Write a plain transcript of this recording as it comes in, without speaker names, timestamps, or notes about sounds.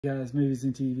Guys, movies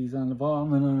and TVs on the ball.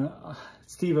 I'm in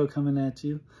steveo coming at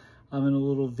you. I'm in a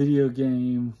little video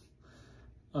game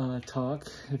talk.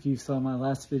 If you saw my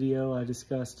last video, I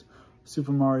discussed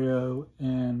Super Mario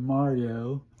and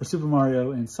Super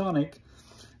Mario and Sonic,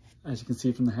 as you can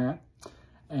see from the hat.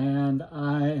 And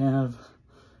I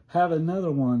have another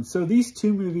one. So these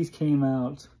two movies came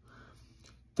out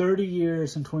 30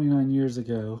 years and 29 years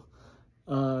ago.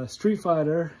 Street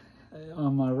Fighter,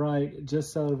 on my right,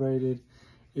 just celebrated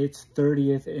its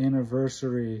 30th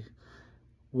anniversary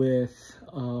with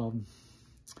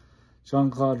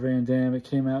Jean-Claude Van Damme. It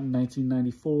came out in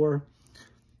 1994,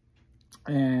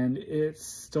 and it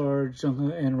starred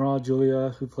and Raul Julia,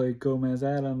 who played Gomez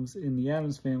Addams in the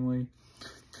Addams Family.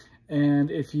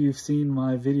 And if you've seen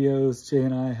my videos, Jay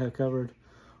and I have covered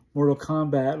Mortal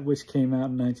Kombat, which came out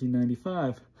in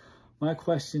 1995. My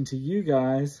question to you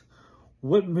guys,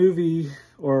 what movie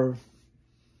or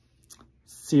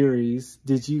series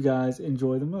did you guys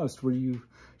enjoy the most? Were you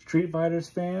Street Fighters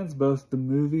fans, both the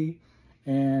movie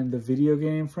and the video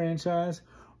game franchise?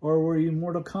 Or were you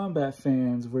Mortal Kombat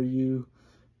fans? Were you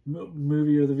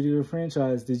movie or the video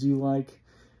franchise? Did you like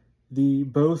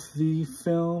both the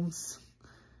films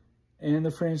and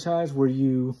the franchise? Did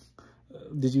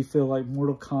you feel like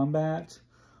Mortal Kombat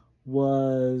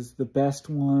was the best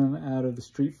one out of the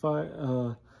Street Fight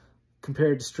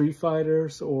compared to Street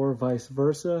Fighters, or vice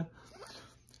versa?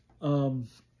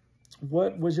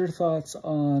 What was your thoughts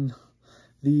on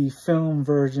the film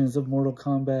versions of Mortal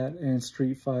Kombat and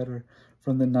Street Fighter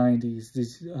from the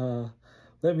 90s?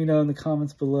 Let me know in the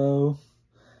comments below.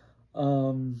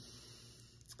 Who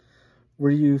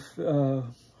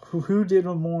did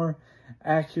a more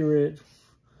accurate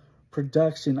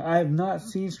production? I have not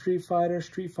seen Street Fighter.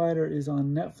 Street Fighter is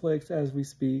on Netflix as we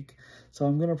speak, so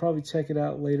I'm going to probably check it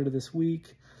out later this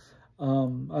week.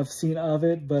 I've seen of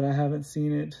it, but I haven't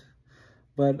seen it.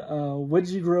 But what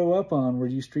did you grow up on? Were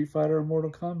you Street Fighter or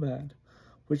Mortal Kombat?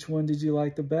 Which one did you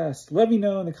like the best? Let me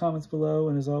know in the comments below,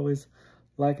 and as always,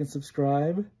 like and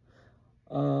subscribe.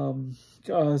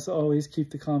 As always,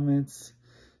 keep the comments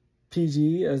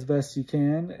PG as best you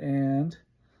can, and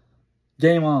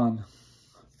game on.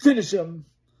 Finish him.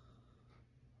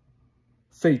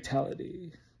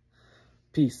 Fatality.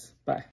 Peace. Bye.